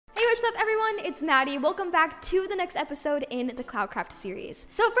it's Maddie. Welcome back to the next episode in the CloutCraft series.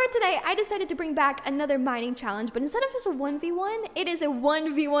 So for today, I decided to bring back another mining challenge, but instead of just a 1v1, it is a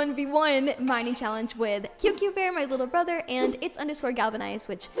 1v1v1 mining challenge with QQ my little brother, and its_galvanized,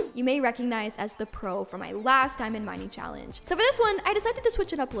 which you may recognize as the pro for my last diamond mining challenge. So for this one, I decided to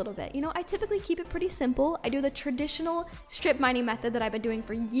switch it up a little bit. You know, I typically keep it pretty simple. I do the traditional strip mining method that I've been doing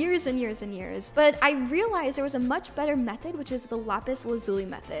for years and years and years, but I realized there was a much better method, which is the lapis lazuli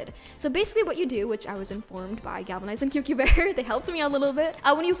method. So basically what you do, which I was informed by Galvanized and QQ, they helped me out a little bit.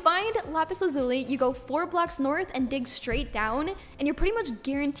 When you find lapis lazuli, you go 4 blocks north and dig straight down, and you're pretty much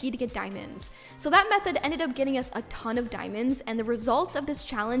guaranteed to get diamonds. So that method ended up getting us a ton of diamonds, and the results of this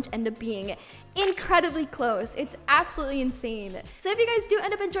challenge end up being incredibly close. It's absolutely insane. So if you guys do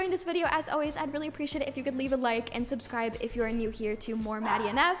end up enjoying this video, as always, I'd really appreciate it if you could leave a like and subscribe if you are new here to more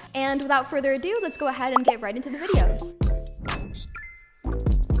Maddynf. And without further ado, let's go ahead and get right into the video.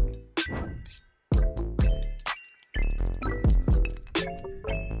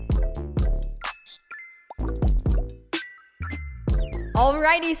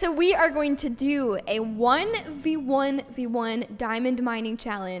 Alrighty, so we are going to do a 1v1v1 diamond mining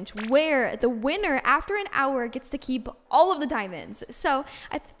challenge where the winner after an hour gets to keep all of the diamonds. So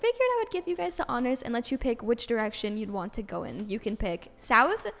I figured I would give you guys the honors and let you pick which direction you'd want to go in. You can pick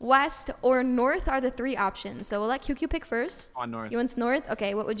south, west, or north are the 3 options. So we'll let QQ pick first. On north. You want north?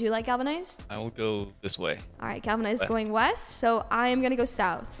 Okay, what would you like, Galvanized? I will go this way. All right, Galvanized is going west, so I am gonna go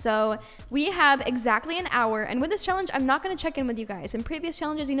south. So we have exactly an hour, and with this challenge, I'm not gonna check in with you guys. In previous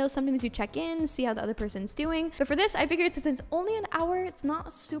challenges, you know, sometimes you check in, see how the other person's doing. But for this, I figured since it's only an hour, it's not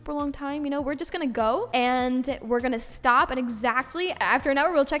a super long time, you know, we're just gonna go and we're gonna stop, and exactly after an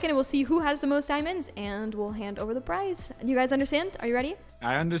hour, we'll check in and we'll see who has the most diamonds, and we'll hand over the prize. You guys understand? Are you ready?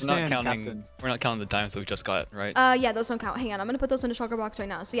 I understand, Captain. We're not counting the diamonds that we just got, right? Yeah, those don't count. Hang on, I'm gonna put those in the shulker box right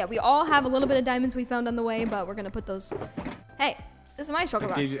now. So yeah, we all have a little bit of diamonds we found on the way, but we're gonna put those. Hey, this is my shulker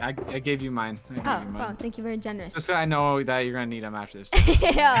box. I gave you mine. Wow, thank you, very generous. Just so I know that you're gonna need them after this.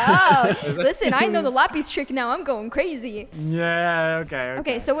 Yeah, oh, listen, I know the lapis trick now. I'm going crazy. Yeah, okay.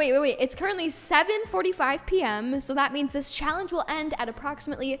 Okay, so wait. It's currently 7:45 p.m. So that means this challenge will end at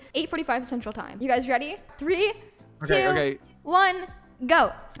approximately 8:45 Central Time. You guys ready? 3, 2, 1.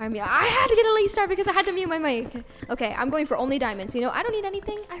 Go. I mean, I had to get a late start because I had to mute my mic. Okay, I'm going for only diamonds. You know, I don't need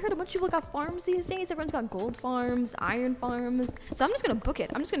anything. I heard a bunch of people got farms these days. Everyone's got gold farms, iron farms. So I'm just going to book it.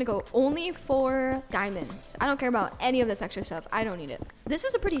 I'm just going to go only for diamonds. I don't care about any of this extra stuff. I don't need it. This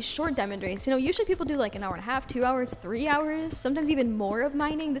is a pretty short diamond race. You know, usually people do like an hour and a half, 2 hours, 3 hours, sometimes even more of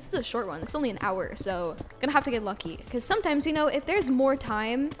mining. This is a short one. It's only an hour. So I'm going to have to get lucky because sometimes, you know, if there's more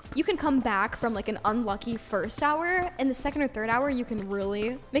time, you can come back from like an unlucky first hour, and the second or third hour, you can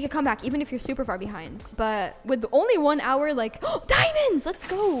really make a comeback even if you're super far behind. But with only 1 hour, like, oh, diamonds, let's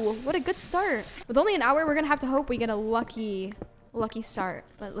go. What a good start. With only an hour, we're gonna have to hope we get a lucky start,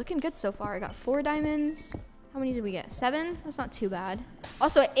 but looking good so far. I got 4 diamonds. How many did we get? 7? That's not too bad.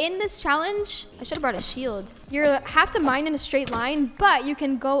 Also, in this challenge, I should have brought a shield. You have to mine in a straight line, but you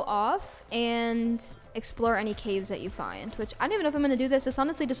can go off and explore any caves that you find, which I don't even know if I'm gonna do this. This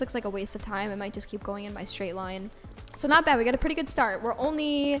honestly just looks like a waste of time. I might just keep going in my straight line. So not bad. We got a pretty good start. We're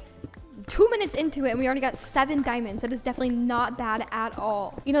only 2 minutes into it and we already got 7 diamonds. That is definitely not bad at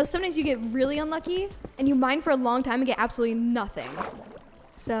all. You know, sometimes you get really unlucky and you mine for a long time and get absolutely nothing.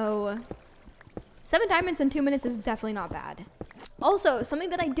 So 7 diamonds in 2 minutes is definitely not bad. Also, something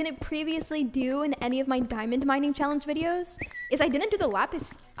that I didn't previously do in any of my diamond mining challenge videos is I didn't do the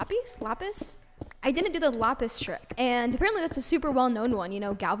lapis. I didn't do the lapis trick, and apparently that's a super well-known one. You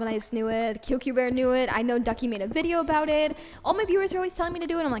know, Galvanized knew it, QQ knew it, I know Ducky made a video about it. All my viewers are always telling me to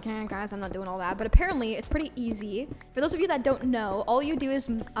do it. I'm like, guys, I'm not doing all that. But apparently it's pretty easy. For those of you that don't know, all you do is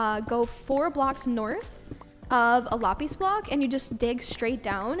go 4 blocks north of a lapis block, and you just dig straight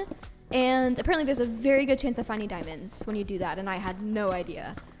down. And apparently there's a very good chance of finding diamonds when you do that, and I had no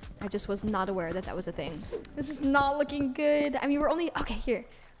idea. I just was not aware that that was a thing. This is not looking good. I mean, we're only, okay, here.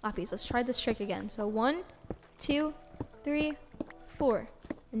 Lapis, let's try this trick again. So 1, 2, 3, 4,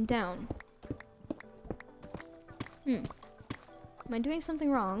 and down. Am I doing something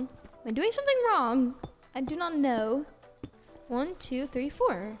wrong? Am I doing something wrong? I do not know. 1, 2, 3,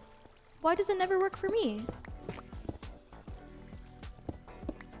 4. Why does it never work for me?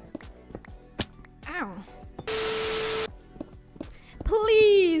 Ow.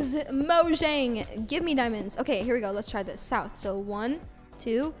 Please, Mojang, give me diamonds. Okay, here we go. Let's try this. South. So 1,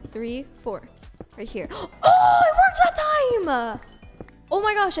 2, 3, 4. Right here. Oh, it worked that time! Oh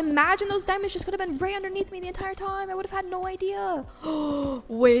my gosh, imagine those diamonds just could have been right underneath me the entire time. I would have had no idea.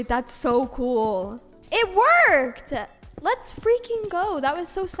 Wait, that's so cool. It worked! Let's freaking go. That was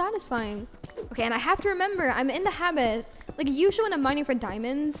so satisfying. Okay, and I have to remember, I'm in the habit, like usually when I'm mining for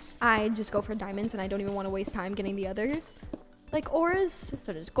diamonds, I just go for diamonds and I don't even want to waste time getting the other like ores.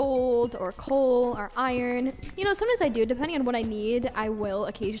 So there's gold or coal or iron. You know, sometimes I do, depending on what I need, I will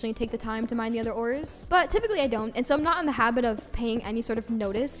occasionally take the time to mine the other ores, but typically I don't. And so I'm not in the habit of paying any sort of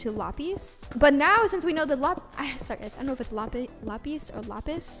notice to lapis. But now, since we know the sorry guys, I don't know if it's lapis or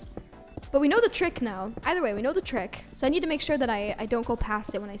lapis, but we know the trick now. Either way, we know the trick. So I need to make sure that I don't go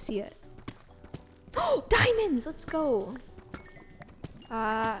past it when I see it. Oh, diamonds, let's go.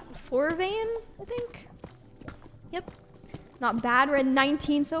 4 vein, I think. Yep. Not bad. We're at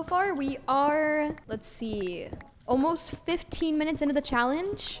 19 so far. We are, let's see, almost 15 minutes into the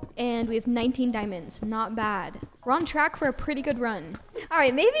challenge and we have 19 diamonds. Not bad. We're on track for a pretty good run. All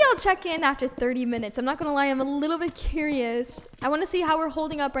right, maybe I'll check in after 30 minutes. I'm not gonna lie, I'm a little bit curious. I want to see how we're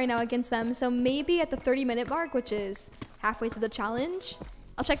holding up right now against them. So maybe at the 30-minute mark, which is halfway through the challenge,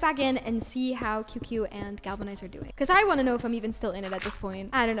 I'll check back in and see how QQ and Galvanize are doing. Because I want to know if I'm even still in it at this point.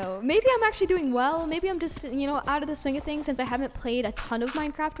 I don't know. Maybe I'm actually doing well. Maybe I'm just, you know, out of the swing of things since I haven't played a ton of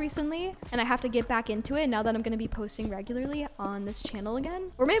Minecraft recently. And I have to get back into it now that I'm going to be posting regularly on this channel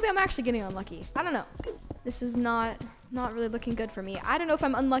again. Or maybe I'm actually getting unlucky. I don't know. This is not really looking good for me. I don't know if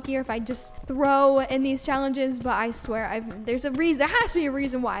I'm unlucky or if I just throw in these challenges, but I swear there's a reason. There has to be a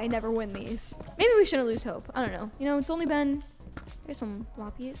reason why I never win these. Maybe we shouldn't lose hope. I don't know. You know, it's only been... There's some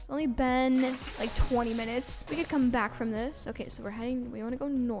lapis. It's only been like 20 minutes. We could come back from this. Okay, so we want to go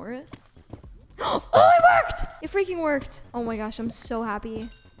north. Oh, it worked! It freaking worked. Oh my gosh, I'm so happy.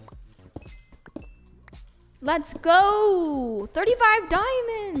 Let's go! 35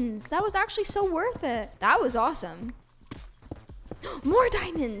 diamonds! That was actually so worth it. That was awesome. More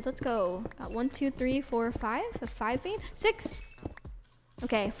diamonds! Let's go. Got 1, 2, 3, 4, 5. A 5 vein? 6.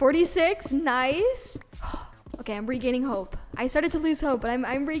 Okay, 46. Nice. Okay, I'm regaining hope. I started to lose hope, but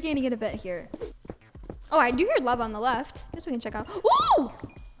I'm regaining it a bit here. Oh, I do hear lava on the left. I guess we can check out.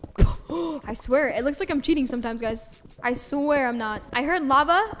 Ooh! I swear, it looks like I'm cheating sometimes, guys. I swear I'm not. I heard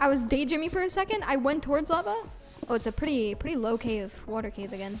lava. I was daydreaming for a second. I went towards lava. Oh, it's a pretty low cave. Water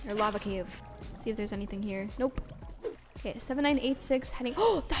cave again. Or lava cave. See if there's anything here. Nope. Okay, 7986 heading.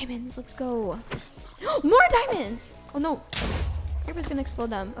 Oh, diamonds. Let's go. More diamonds! Oh, no. Creeper's gonna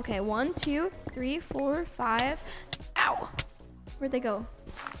explode them. Okay, 1, 2, 3, 4, 5. Ow! Where'd they go?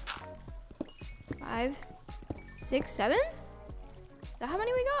 5, 6, 7? Is that how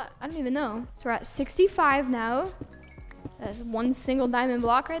many we got? I don't even know. So we're at 65 now. That's 1 single diamond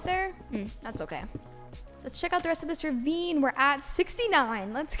block right there. That's okay. So let's check out the rest of this ravine. We're at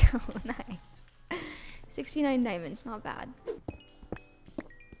 69. Let's go. Nice. 69 diamonds. Not bad.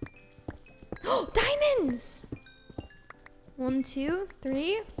 Oh, diamonds! 1, 2, 3.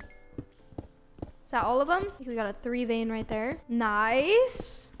 Is that all of them? I think we got a 3 vein right there.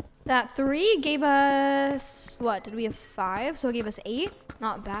 Nice. That 3 gave us, what? Did we have 5? So it gave us 8.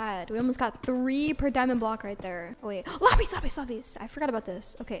 Not bad. We almost got 3 per diamond block right there. Oh wait, lapis. I forgot about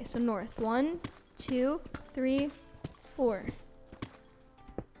this. Okay, so north. 1, 2, 3, 4.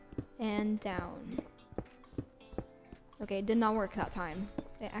 And down. Okay, it did not work that time.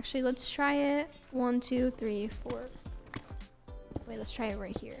 Okay, actually, let's try it. 1, 2, 3, 4. Wait, let's try it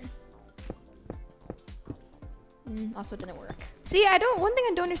right here. Also didn't work. See, one thing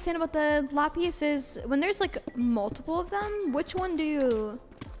I don't understand about the lapis is when there's like multiple of them, which one do you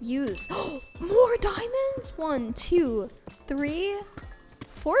use? More diamonds? 1, 2, 3,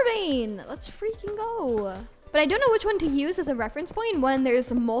 4 vein. Let's freaking go. But I don't know which one to use as a reference point when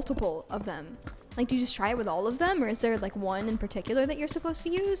there's multiple of them. Like, do you just try it with all of them, or is there like one in particular that you're supposed to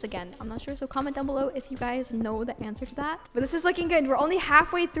use? Again, I'm not sure, so comment down below if you guys know the answer to that. But this is looking good. We're only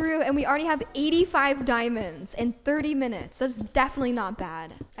halfway through and we already have 85 diamonds in 30 minutes. That's definitely not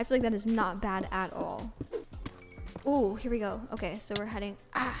bad. I feel like that is not bad at all. Ooh, here we go. Okay, so we're heading,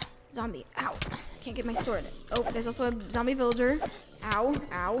 zombie, ow. Can't get my sword. Oh, there's also a zombie villager. Ow,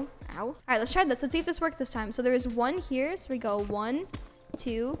 ow, ow. All right, let's try this. Let's see if this works this time. So there is 1 here, so we go 1,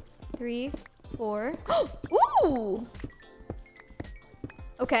 2, 3, 4. Ooh!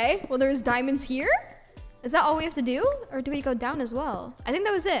 Okay, well there's diamonds here? Is that all we have to do? Or do we go down as well? I think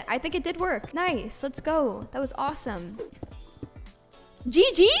that was it. I think it did work. Nice, let's go. That was awesome.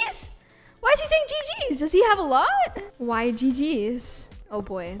 GG's? Why is he saying GG's? Does he have a lot? Why GG's? Oh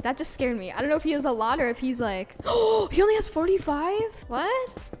boy, that just scared me. I don't know if he has a lot or if he's like, oh, he only has 45?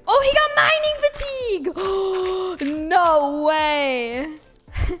 What? Oh, he got mining fatigue! No way!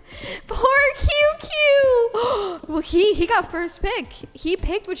 Poor QQ! Well, he got first pick. He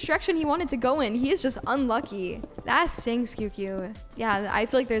picked which direction he wanted to go in. He is just unlucky. That sinks, QQ. Yeah, I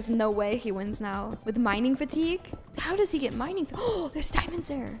feel like there's no way he wins now. With mining fatigue? How does he get mining? Oh, there's diamonds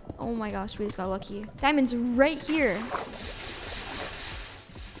there. Oh my gosh, we just got lucky. Diamonds right here.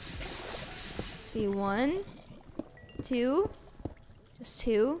 See, 1, 2, just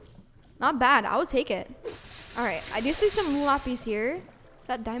 2. Not bad, I will take it. All right, I do see some lapis here. Is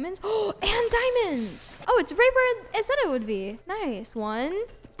that diamonds? Oh, and diamonds. Oh, it's right where it said it would be. Nice. 1,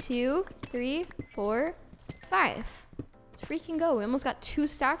 2, 3, 4, 5. Let's freaking go. We almost got 2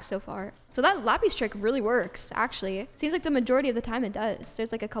 stacks so far. So that lapis trick really works, actually. It seems like the majority of the time it does.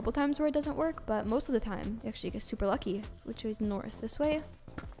 There's like a couple times where it doesn't work, but most of the time, you actually get super lucky. Which way is north? This way?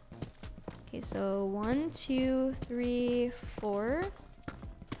 Okay, so 1, 2, 3, 4.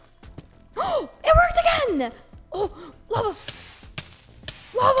 Oh, it worked again! Oh, lava!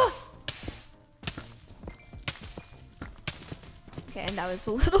 Lava! Okay, and that was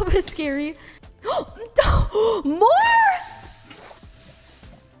a little bit scary. Oh, more!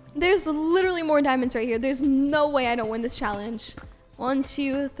 There's literally more diamonds right here. There's no way I don't win this challenge. 1,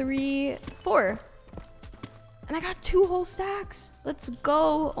 2, 3, 4. And I got 2 whole stacks. Let's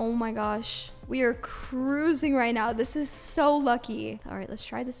go. Oh my gosh. We are cruising right now. This is so lucky. All right, let's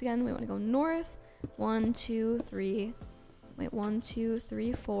try this again. We want to go north. 1, 2, 3. Wait, 1, 2,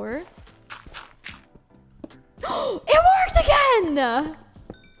 3, 4. It worked again!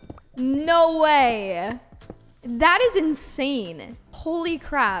 No way. That is insane. Holy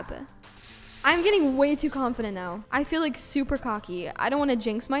crap. I'm getting way too confident now. I feel like super cocky. I don't want to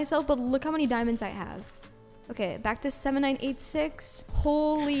jinx myself, but look how many diamonds I have. Okay, back to 7986.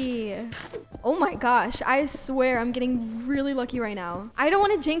 Holy. Oh my gosh, I swear I'm getting really lucky right now. I don't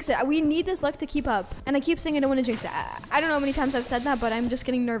want to jinx it. We need this luck to keep up. And I keep saying I don't want to jinx it. I don't know how many times I've said that, but I'm just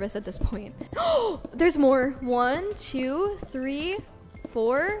getting nervous at this point. There's more. 1, 2, 3,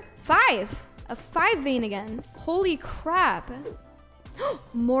 4, 5. A 5 vein again. Holy crap.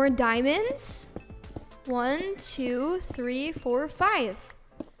 More diamonds. 1, 2, 3, 4, 5.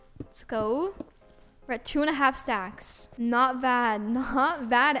 Let's go. We're at 2.5 stacks. Not bad. Not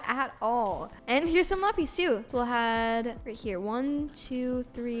bad at all. And here's some lapis too. We'll head right here. 1, 2,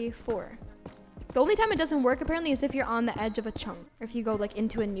 3, 4. The only time it doesn't work apparently is if you're on the edge of a chunk. Or if you go like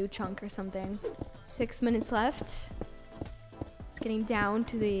into a new chunk or something. 6 minutes left. It's getting down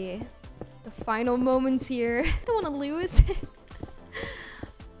to the final moments here. I don't want to lose.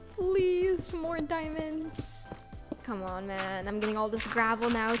 Please, more diamonds. Come on, man. I'm getting all this gravel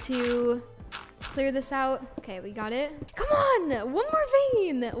now too. Let's clear this out. Okay, we got it. Come on, one more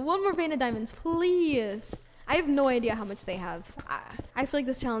vein. One more vein of diamonds, please. I have no idea how much they have. I feel like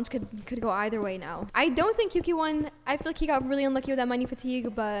this challenge could go either way now. I don't think Yuki won. I feel like he got really unlucky with that mining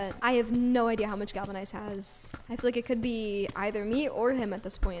fatigue, but I have no idea how much Galvanize has. I feel like it could be either me or him at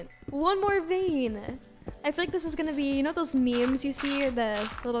this point. One more vein. I feel like this is gonna be, you know those memes you see, the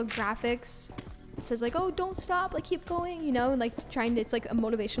little graphics? It says like, oh, don't stop, like keep going, you know, and like trying to, it's like a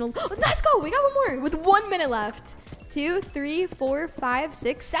motivational. Oh, let's go, we got one more with 1 minute left. 2, 3, 4, 5,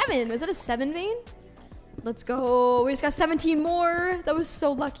 6, 7. Was that a 7 vein? Let's go. We just got 17 more. That was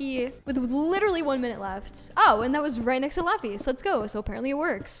so lucky with literally 1 minute left. Oh, and that was right next to lapis. Let's go. So apparently it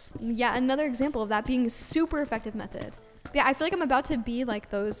works. Yeah, another example of that being a super effective method. But yeah, I feel like I'm about to be like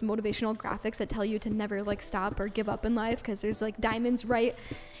those motivational graphics that tell you to never like stop or give up in life because there's like diamonds right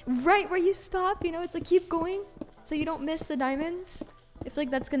where you stop, you know, it's like keep going so you don't miss the diamonds. I feel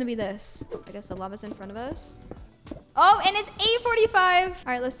like that's gonna be this. I guess the lava's in front of us. Oh, and it's 8:45. All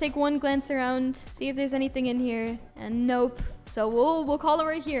right, let's take one glance around, see if there's anything in here. And nope. So we'll call it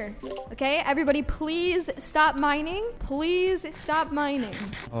right here. Okay, everybody, please stop mining. Please stop mining.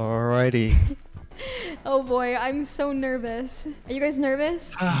 Alrighty. Oh boy, I'm so nervous. Are you guys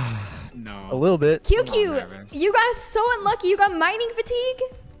nervous? No. A little bit. QQ, you got so unlucky. You got mining fatigue?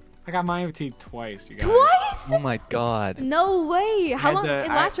 I got mining fatigue twice, you guys. Twice? Oh my god. No way. How long? It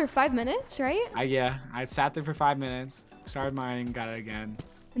lasts for 5 minutes, right? Yeah, I sat there for 5 minutes, started mining, got it again.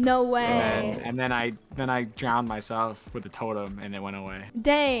 No way. And then I drowned myself with a totem and it went away.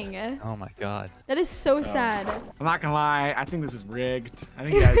 Dang. Oh my god. That is so sad. I'm not gonna lie, I think this is rigged. I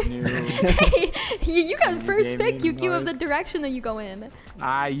think you guys knew. Hey, you got first pick, me QQ, of the direction that you go in.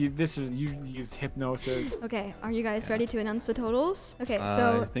 You used hypnosis. Okay, are you guys ready to announce the totals? Okay, I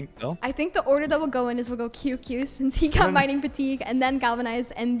so think so. I think the order that we'll go in is we'll go QQ since he got mining fatigue and then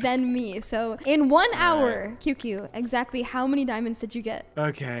galvanized and then me. So in 1 hour, QQ, exactly how many diamonds did you get?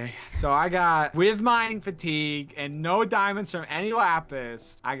 Okay, so I got, with mining fatigue and no diamonds from any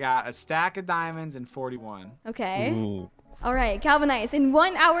lapis, I got a stack of diamonds and 41. Okay. Ooh. All right, Galvanize. In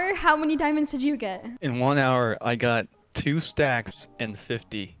 1 hour, how many diamonds did you get? In 1 hour, I got 2 stacks and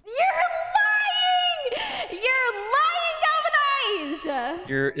 50. You're lying! You're lying, Galvanize!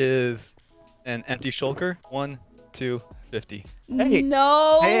 Here is an empty shulker. 1, 2, 50. Hey.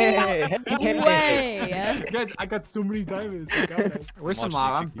 No Hey. way. Guys, I got so many diamonds. Where's some Watch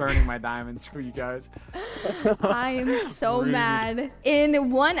lava? me, I'm Kiki. burning my diamonds. Screw you guys. I am so Rude. mad.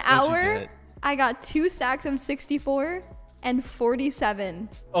 In 1 hour, get? I got 2 stacks of 64 and 47.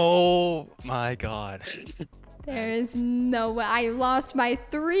 Oh my god. There's no way. I lost by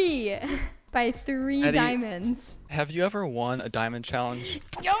 3. By 3 Maddie- diamonds. Have you ever won a diamond challenge?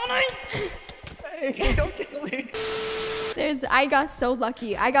 Hey, don't kill me. I got so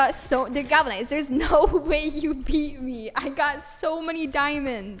lucky. The Galvanize, there's no way you beat me. I got so many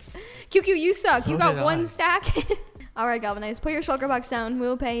diamonds. QQ, you suck. So You got did 1 I. stack. All right, Galvanize, put your shulker box down.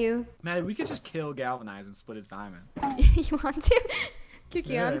 We'll pay you. Man, we could just kill Galvanize and split his diamonds. You want to? QQ,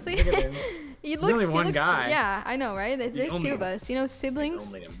 Yeah, honestly. look at him. He only looks, one guy. Yeah, I know, right? There's He's 2 only- of us. You know, He's siblings.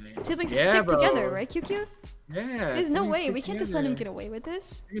 only a man. Siblings Yeah, stick bro. together, right, QQ? Yeah. There's no siblings way. stick We can't just let him together. get away with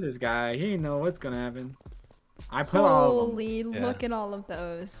this. Look at this guy. He ain't know what's gonna happen. I put all of them. Holy, Yeah. look at all of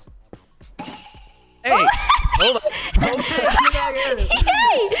those. Hey, hold up. Hey!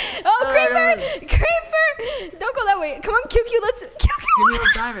 Oh, Creeper! Creeper! Don't go that way. Come on, QQ, let's... Give me QQ!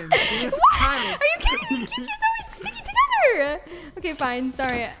 those diamonds. Give me those What? diamonds. Are you kidding me? QQ, no, we're sticking together! Okay, fine,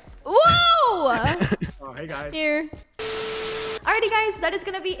 sorry. Whoa! Oh, hey guys. Here. Alrighty guys, that is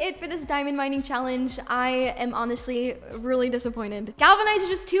gonna be it for this diamond mining challenge. I am honestly really disappointed. Galvanize is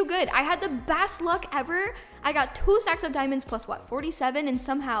just too good. I had the best luck ever. I got 2 stacks of diamonds plus what, 47, and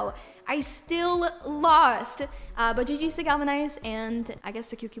somehow I still lost. But GG's to Galvanize, and I guess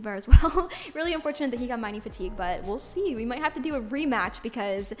to QQ Bar as well. Really unfortunate that he got mining fatigue, but we'll see. We might have to do a rematch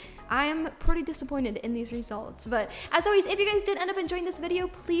because I'm pretty disappointed in these results. But as always, if you guys did end up enjoying this video,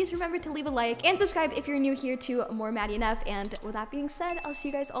 please remember to leave a like and subscribe if you're new here to more Maddynf. And with that being said, I'll see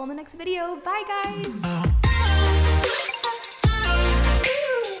you guys all in the next video. Bye guys!